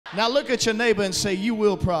Now look at your neighbor and say, you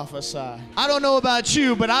will prophesy. I don't know about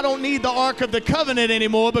you, but I don't need the Ark of the Covenant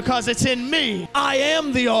anymore because it's in me. I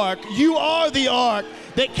am the Ark. You are the Ark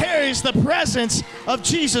that carries the presence of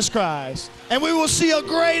Jesus Christ. And we will see a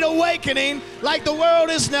great awakening like the world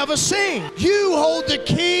has never seen. You hold the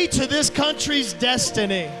key to this country's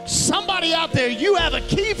destiny. Somebody out there, you have a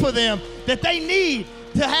key for them that they need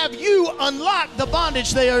to have you unlock the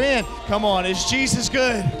bondage they are in. Come on, is Jesus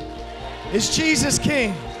good? Is Jesus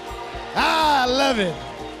King? I love it.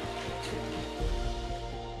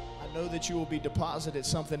 I know that you will be deposited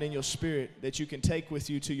something in your spirit that you can take with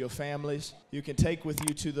you to your families. You can take with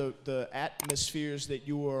you to the atmospheres that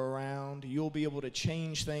you are around. You'll be able to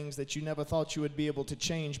change things that you never thought you would be able to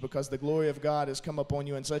change because the glory of God has come upon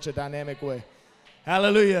you in such a dynamic way.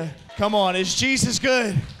 Hallelujah. Come on, is Jesus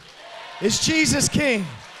good? Is Jesus King?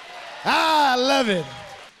 I love it.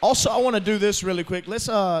 Also, I want to do this really quick. Let's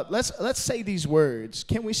say these words.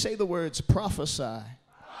 Can we say the words prophesy? Prophesy.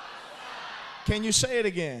 Can you say it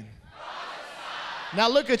again? Prophesy. Now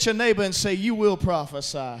look at your neighbor and say, you will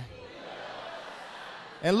prophesy.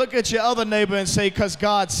 And look at your other neighbor and say, because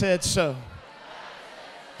God said so.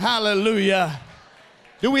 Hallelujah.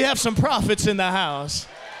 Do we have some prophets in the house?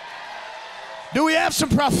 Do we have some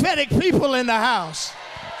prophetic people in the house?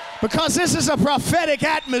 Because this is a prophetic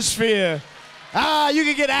atmosphere. You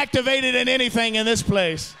can get activated in anything in this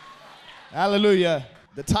place. Hallelujah.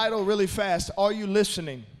 The title really fast, Are You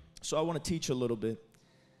Listening? So I want to teach a little bit.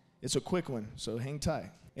 It's a quick one, so hang tight.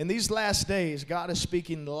 In these last days, God is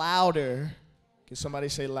speaking louder. Can somebody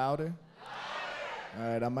say louder? Louder.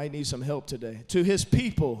 All right, I might need some help today. To his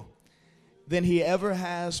people than he ever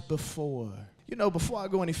has before. You know, before I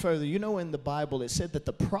go any further, you know in the Bible it said that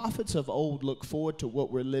the prophets of old look forward to what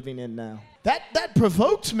we're living in now. That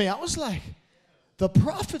provoked me. I was like, the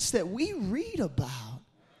prophets that we read about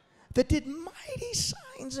that did mighty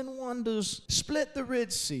signs and wonders, split the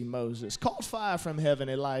Red Sea, Moses, called fire from heaven,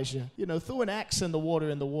 Elijah, you know, threw an axe in the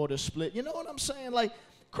water split. You know what I'm saying? Like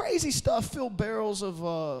crazy stuff, filled barrels of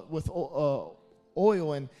with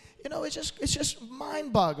oil, and you know, it's just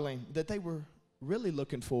mind-boggling that they were really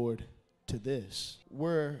looking forward to this,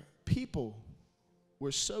 where people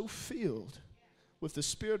were so filled with the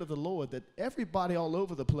Spirit of the Lord that everybody all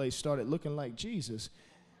over the place started looking like Jesus.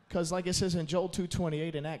 Because like it says in Joel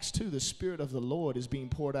 2:28 and Acts 2, the Spirit of the Lord is being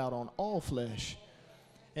poured out on all flesh.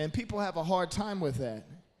 And people have a hard time with that.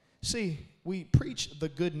 See, we preach the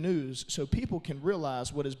good news so people can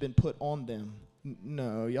realize what has been put on them.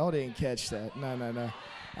 No, y'all didn't catch that. No.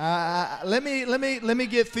 Let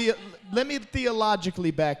me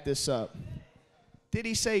theologically back this up. Did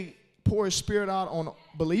he say pour his Spirit out on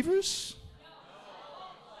believers?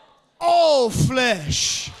 All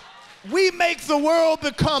flesh. We make the world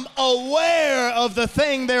become aware of the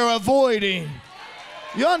thing they're avoiding.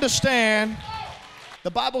 You understand? The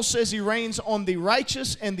Bible says he reigns on the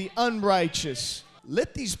righteous and the unrighteous.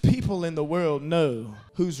 Let these people in the world know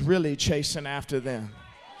who's really chasing after them.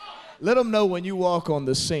 Let them know when you walk on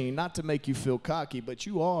the scene, not to make you feel cocky, but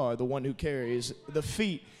you are the one who carries the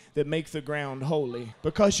feet that make the ground holy,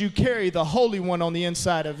 because you carry the Holy One on the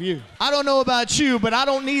inside of you. I don't know about you, but I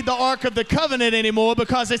don't need the Ark of the Covenant anymore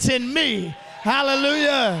because it's in me.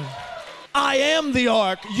 Hallelujah. I am the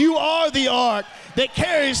Ark. You are the Ark that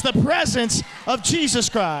carries the presence of Jesus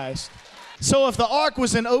Christ. So if the Ark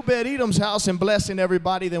was in Obed-Edom's house and blessing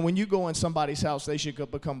everybody, then when you go in somebody's house, they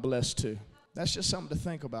should become blessed too. That's just something to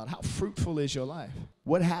think about. How fruitful is your life?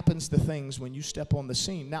 What happens to things when you step on the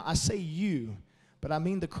scene? Now, I say you, but I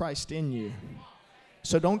mean the Christ in you.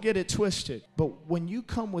 So don't get it twisted. But when you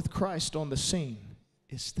come with Christ on the scene,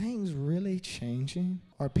 is things really changing?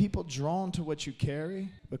 Are people drawn to what you carry?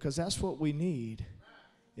 Because that's what we need,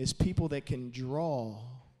 is people that can draw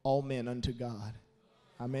all men unto God.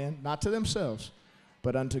 Amen? Not to themselves,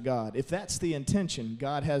 but unto God. If that's the intention,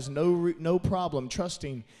 God has no problem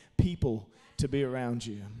trusting people to be around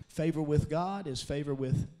you. Favor with God is favor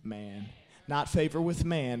with man. Not favor with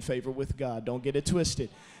man, favor with God. Don't get it twisted.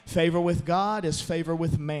 Favor with God is favor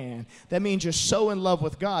with man. That means you're so in love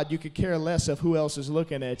with God, you could care less of who else is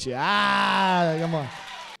looking at you. Come on.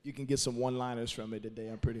 You can get some one-liners from me today.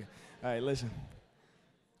 I'm pretty. All right, listen.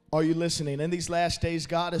 Are you listening? In these last days,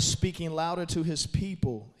 God is speaking louder to his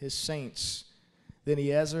people, his saints, than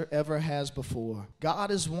he ever has before.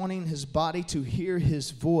 God is wanting his body to hear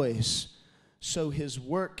his voice so his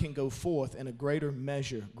work can go forth in a greater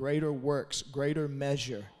measure, greater works, greater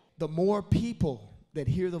measure. The more people that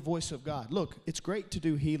hear the voice of God. Look, it's great to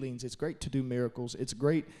do healings. It's great to do miracles. It's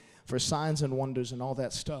great for signs and wonders and all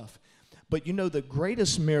that stuff. But you know, the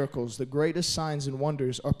greatest miracles, the greatest signs and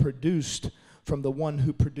wonders are produced from the one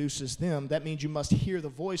who produces them. That means you must hear the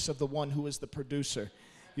voice of the one who is the producer.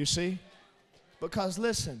 You see? Because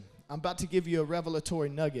listen, I'm about to give you a revelatory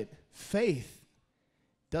nugget. Faith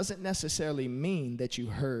doesn't necessarily mean that you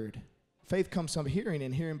heard. Faith comes from hearing,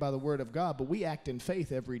 and hearing by the word of God, but we act in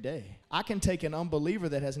faith every day. I can take an unbeliever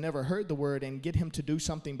that has never heard the word and get him to do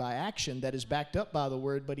something by action that is backed up by the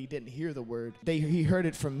word, but he didn't hear the word. He heard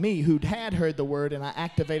it from me who had heard the word, and I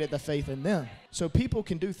activated the faith in them. So people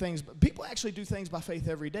can do things, people actually do things by faith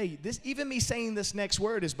every day. Even me saying this next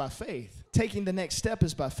word is by faith. Taking the next step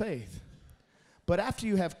is by faith. But after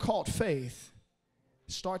you have caught faith,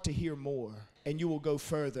 start to hear more, and you will go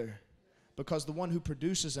further. Because the one who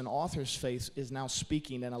produces an author's faith is now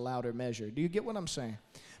speaking in a louder measure. Do you get what I'm saying?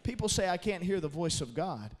 People say, I can't hear the voice of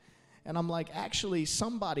God. And I'm like, actually,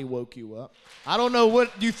 somebody woke you up. I don't know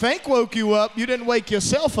what you think woke you up. You didn't wake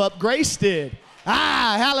yourself up. Grace did.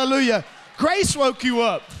 Hallelujah. Grace woke you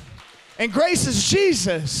up. And grace is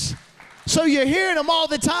Jesus. So you're hearing him all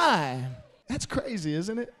the time. That's crazy,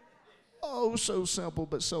 isn't it? Oh, so simple,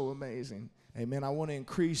 but so amazing. Amen. I want to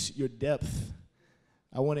increase your depth.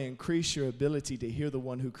 I want to increase your ability to hear the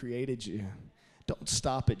one who created you. Don't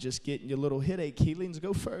stop at just getting your little headache healings.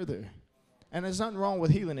 Go further. And there's nothing wrong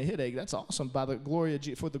with healing a headache. That's awesome for the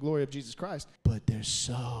glory of Jesus Christ. But there's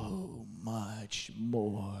so much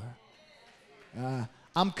more.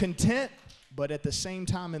 I'm content, but at the same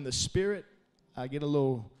time in the spirit, I get a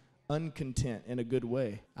little uncontent in a good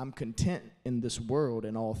way. I'm content in this world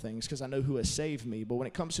in all things because I know who has saved me. But when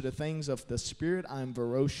it comes to the things of the spirit, I'm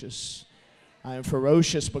ferocious. I am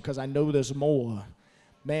ferocious because I know there's more.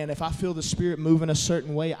 Man, if I feel the Spirit moving a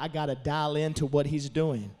certain way, I got to dial into what he's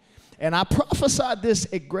doing. And I prophesied this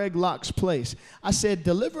at Greg Locke's place. I said,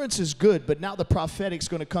 deliverance is good, but now the prophetic's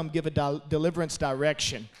going to come give a deliverance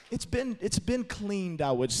direction. It's been cleaned,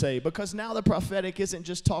 I would say, because now the prophetic isn't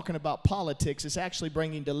just talking about politics. It's actually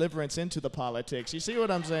bringing deliverance into the politics. You see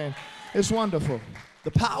what I'm saying? It's wonderful.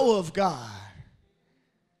 The power of God.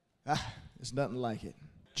 There's nothing like it.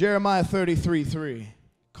 Jeremiah 33:3,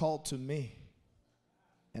 call to me,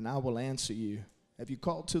 and I will answer you. Have you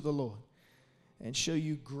called to the Lord? And show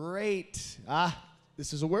you great,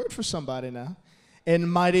 this is a word for somebody now, and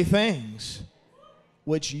mighty things,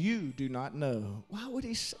 which you do not know. Why would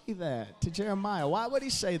he say that to Jeremiah? Why would he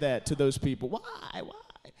say that to those people? Why?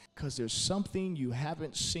 Because there's something you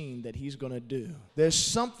haven't seen that he's going to do. There's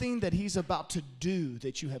something that he's about to do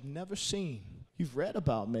that you have never seen. You've read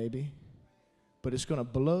about maybe. But it's going to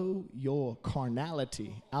blow your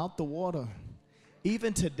carnality out the water.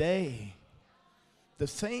 Even today, the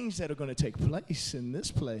things that are going to take place in this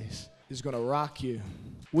place is going to rock you.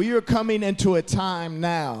 We are coming into a time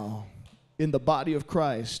now in the body of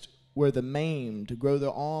Christ where the maimed grow their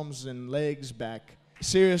arms and legs back.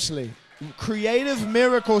 Seriously, creative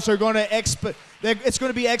miracles are going to it's going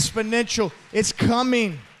to be exponential. It's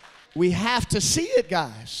coming. We have to see it,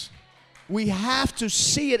 guys. We have to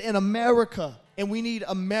see it in America. And we need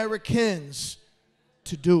Americans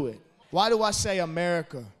to do it. Why do I say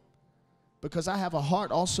America? Because I have a heart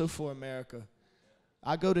also for America.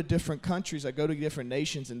 I go to different countries, I go to different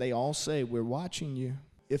nations, and they all say, we're watching you.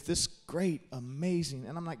 If this great, amazing,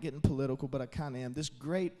 and I'm not getting political, but I kind of am, this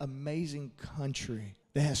great, amazing country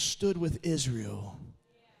that has stood with Israel,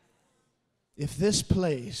 if this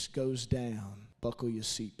place goes down, buckle your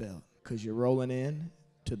seatbelt, because you're rolling in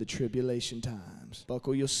to the tribulation times.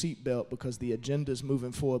 Buckle your seatbelt because the agenda's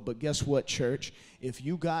moving forward. But guess what, church? If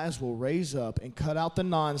you guys will raise up and cut out the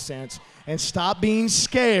nonsense and stop being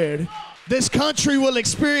scared, this country will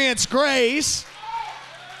experience grace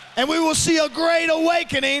and we will see a great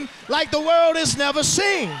awakening like the world has never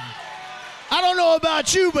seen. I don't know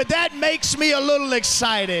about you, but that makes me a little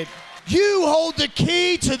excited. You hold the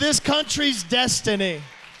key to this country's destiny.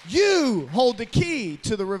 You hold the key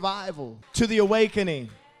to the revival, to the awakening.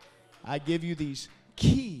 I give you these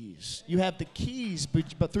keys. You have the keys,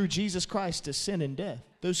 but through Jesus Christ to sin and death.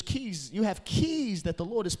 Those keys, you have keys that the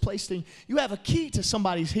Lord has placed in. You have a key to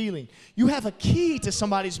somebody's healing. You have a key to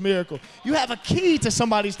somebody's miracle. You have a key to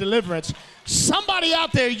somebody's deliverance. Somebody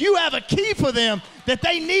out there, you have a key for them that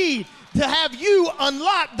they need to have you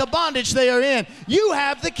unlock the bondage they are in. You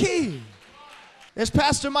have the key. As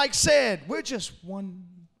Pastor Mike said, we're just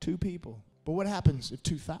 2 people. But what happens if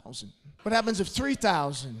 2,000? What happens if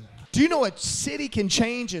 3,000? Do you know a city can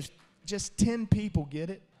change if just 10 people get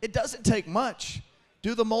it? It doesn't take much.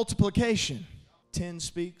 Do the multiplication. 10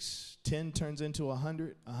 speaks, 10 turns into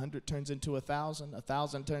 100, 100 turns into 1,000,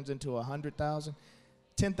 1,000 turns into 100,000,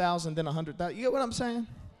 10,000, then 100,000. You get what I'm saying?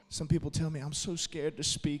 Some people tell me, I'm so scared to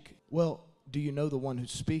speak. Well, do you know the one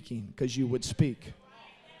who's speaking? Because you would speak.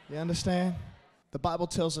 You understand? The Bible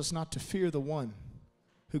tells us not to fear the one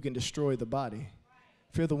who can destroy the body.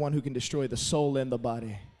 Fear the one who can destroy the soul and the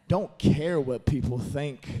body. Don't care what people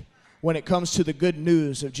think when it comes to the good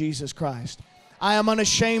news of Jesus Christ. I am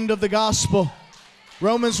unashamed of the gospel.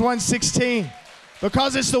 Romans 1:16.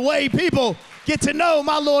 Because it's the way people get to know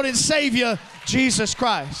my Lord and Savior, Jesus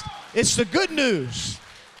Christ. It's the good news.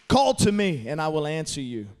 Call to me, and I will answer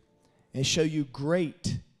you and show you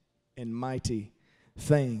great and mighty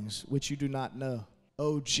things which you do not know.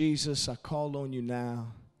 Oh, Jesus, I call on you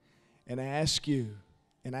now, and I ask you,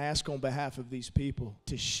 and I ask on behalf of these people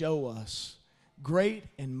to show us great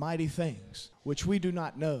and mighty things which we do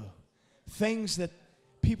not know, things that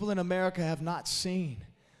people in America have not seen.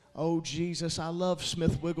 Oh, Jesus, I love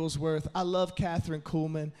Smith Wigglesworth. I love Catherine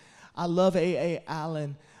Kuhlman. I love A.A.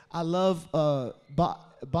 Allen. I love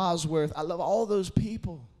Bosworth. I love all those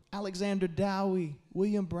people. Alexander Dowie,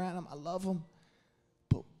 William Branham. I love them,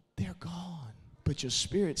 but they're gone. But your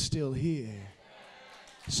spirit's still here.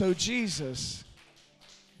 So, Jesus,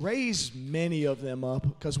 raise many of them up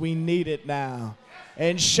because we need it now.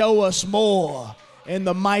 And show us more in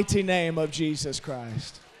the mighty name of Jesus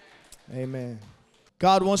Christ. Amen.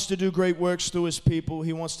 God wants to do great works through his people.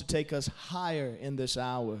 He wants to take us higher in this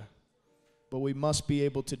hour. But we must be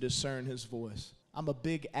able to discern his voice. I'm a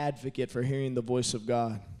big advocate for hearing the voice of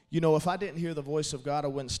God. You know, if I didn't hear the voice of God, I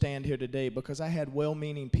wouldn't stand here today because I had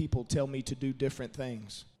well-meaning people tell me to do different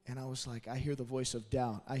things. And I was like, I hear the voice of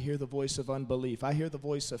doubt. I hear the voice of unbelief. I hear the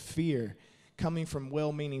voice of fear coming from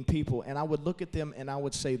well-meaning people. And I would look at them and I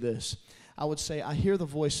would say this. I would say, I hear the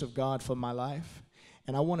voice of God for my life.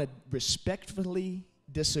 And I want to respectfully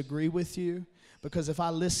disagree with you. Because if I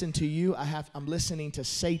listen to you, I'm listening to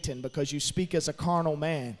Satan because you speak as a carnal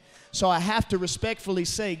man. So I have to respectfully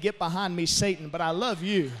say, get behind me, Satan, but I love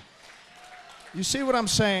you. You see what I'm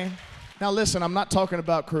saying? Now listen, I'm not talking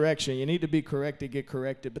about correction. You need to be corrected, get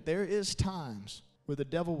corrected. But there is times where the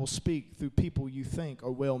devil will speak through people you think are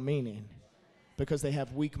well-meaning because they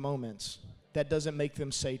have weak moments. That doesn't make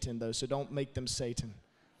them Satan, though, so don't make them Satan.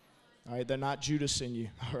 All right, they're not Judas in you,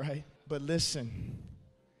 all right? But listen.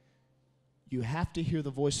 You have to hear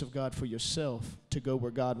the voice of God for yourself to go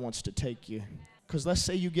where God wants to take you. Because let's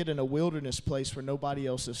say you get in a wilderness place where nobody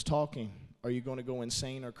else is talking. Are you going to go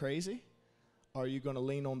insane or crazy? Or are you going to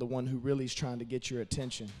lean on the one who really is trying to get your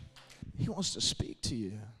attention? He wants to speak to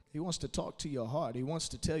you. He wants to talk to your heart. He wants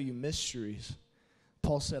to tell you mysteries.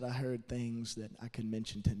 Paul said, I heard things that I could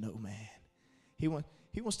mention to no man. He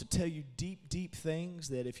wants to tell you deep, deep things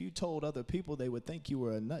that if you told other people, they would think you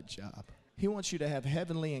were a nut job. He wants you to have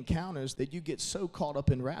heavenly encounters that you get so caught up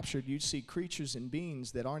in rapture, you'd see creatures and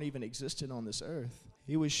beings that aren't even existent on this earth.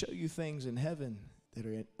 He would show you things in heaven that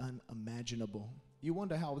are unimaginable. You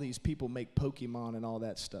wonder how these people make Pokemon and all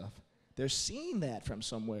that stuff. They're seeing that from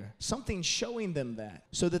somewhere. Something's showing them that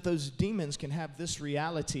so that those demons can have this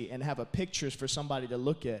reality and have a pictures for somebody to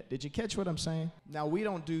look at. Did you catch what I'm saying? Now, we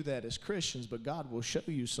don't do that as Christians, but God will show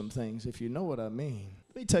you some things if you know what I mean.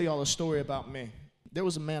 Let me tell you all a story about me. There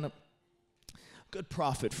was a man, good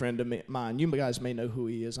prophet friend of mine. You guys may know who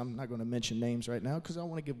he is. I'm not going to mention names right now because I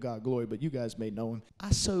want to give God glory, but you guys may know him.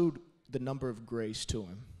 I sowed the number of grace to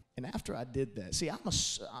him. And after I did that, see, I'm a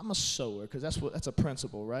sower because that's a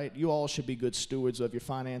principle, right? You all should be good stewards of your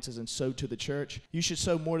finances and sow to the church. You should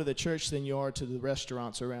sow more to the church than you are to the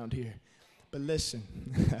restaurants around here. But listen,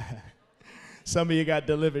 some of you got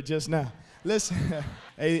delivered just now. Listen,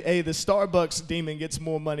 hey, the Starbucks demon gets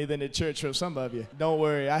more money than the church from some of you. Don't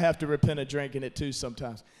worry, I have to repent of drinking it too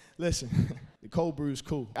sometimes. Listen, the cold brew's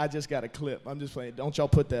cool. I just got a clip. I'm just playing. Don't y'all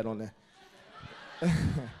put that on there.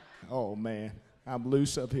 Oh, man, I'm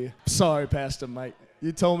loose up here. Sorry, Pastor Mike.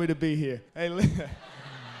 You told me to be here. Hey,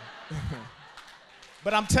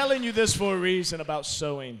 but I'm telling you this for a reason about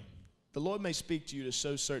sowing. The Lord may speak to you to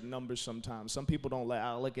sow certain numbers sometimes. Some people don't like,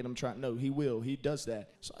 I'll look at him trying. No, he will. He does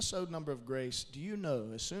that. So I sowed number of grace. Do you know,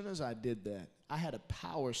 as soon as I did that, I had a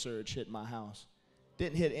power surge hit my house.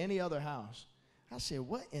 Didn't hit any other house. I said,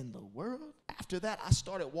 what in the world? After that, I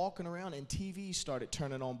started walking around and TVs started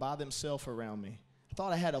turning on by themselves around me. I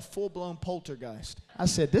thought I had a full-blown poltergeist. I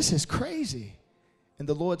said, this is crazy. And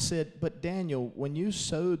the Lord said, but Daniel, when you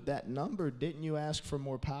sowed that number, didn't you ask for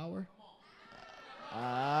more power?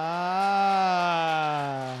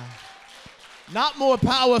 Not more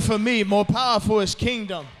power for me, more power for his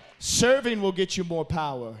kingdom. Serving will get you more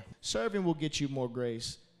power. Serving will get you more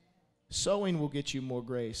grace. Sowing will get you more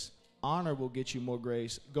grace. Honor will get you more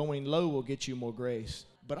grace. Going low will get you more grace.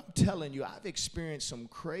 But I'm telling you, I've experienced some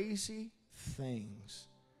crazy things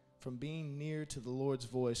from being near to the Lord's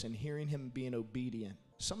voice and hearing him being obedient.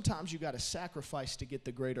 Sometimes you got to sacrifice to get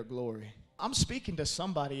the greater glory. I'm speaking to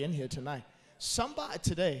somebody in here tonight. Somebody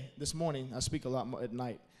today, this morning, I speak a lot more at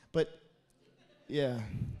night, but yeah,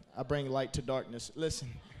 I bring light to darkness. Listen.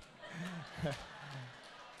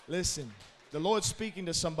 Listen. The Lord's speaking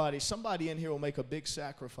to somebody. Somebody in here will make a big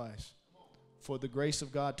sacrifice for the grace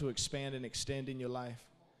of God to expand and extend in your life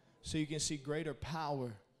so you can see greater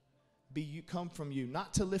power come from you,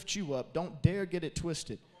 not to lift you up. Don't dare get it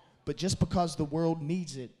twisted, but just because the world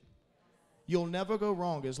needs it. You'll never go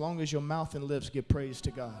wrong as long as your mouth and lips give praise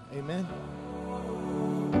to God. Amen.